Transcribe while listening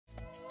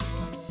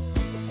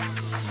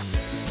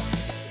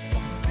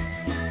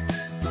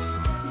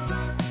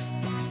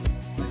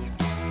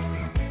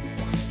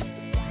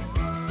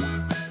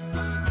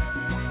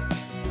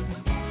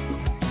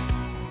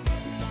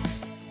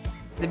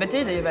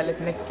betyder ju väldigt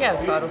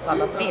mycket för oss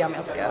alla tre om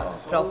jag ska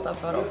prata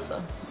för oss.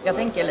 Jag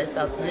tänker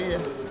lite att vi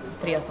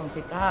tre som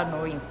sitter här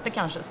nog inte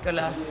kanske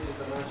skulle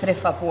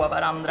träffa på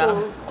varandra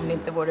om det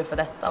inte vore för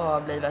detta och ha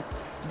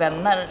blivit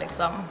vänner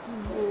liksom.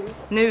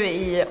 Nu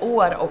i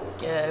år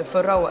och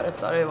förra året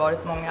så har det ju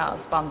varit många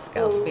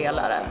spanska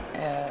spelare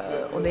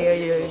och det är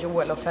ju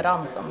Joel och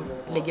Ferran som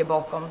ligger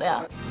bakom det.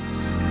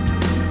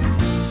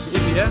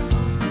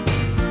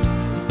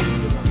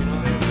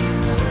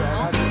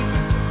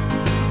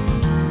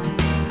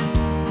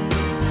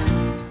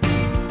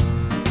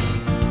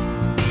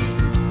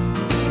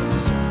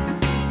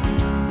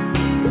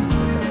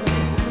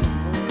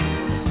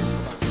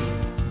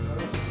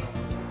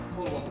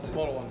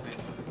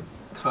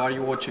 So are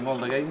you watching all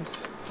the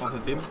games of the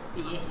team?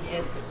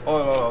 Yes.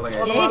 All the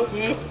games?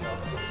 Yes.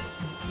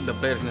 The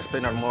players in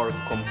Spain are more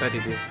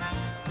competitive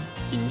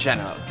in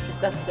general. Is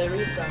that the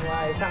reason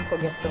why Franco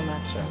gets so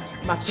much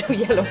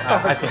yellow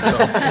cards? I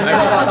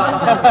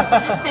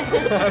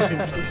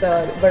think so. It's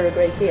a very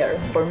great year.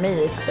 For me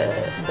it's the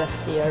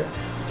best year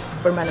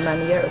for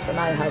many years and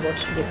I have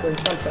watched GIF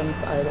Sundsvalls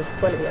since I was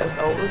 12 years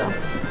old.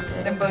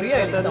 Den börjar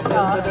ju liksom.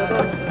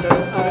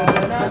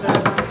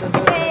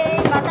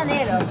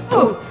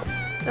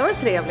 Det var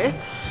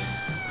trevligt.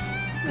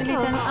 En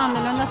liten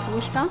annorlunda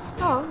torsdag.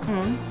 Ja.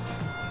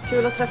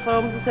 Kul att träffa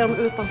dem och se dem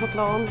utanför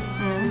plan.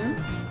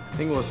 I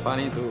think it was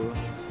funny to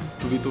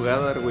be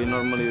together. We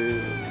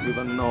normally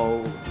don't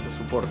know the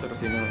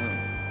supporters in a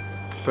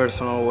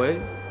personal way.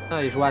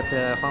 Is what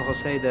Juanjo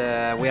said.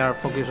 We are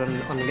focused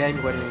on the game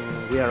when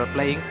we are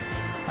playing,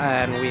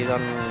 and we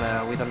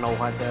don't know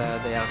what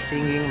they are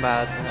singing.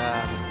 But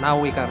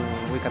now we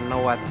can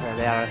know what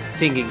they are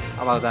thinking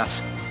about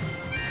us.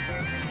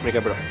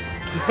 Mycket bra.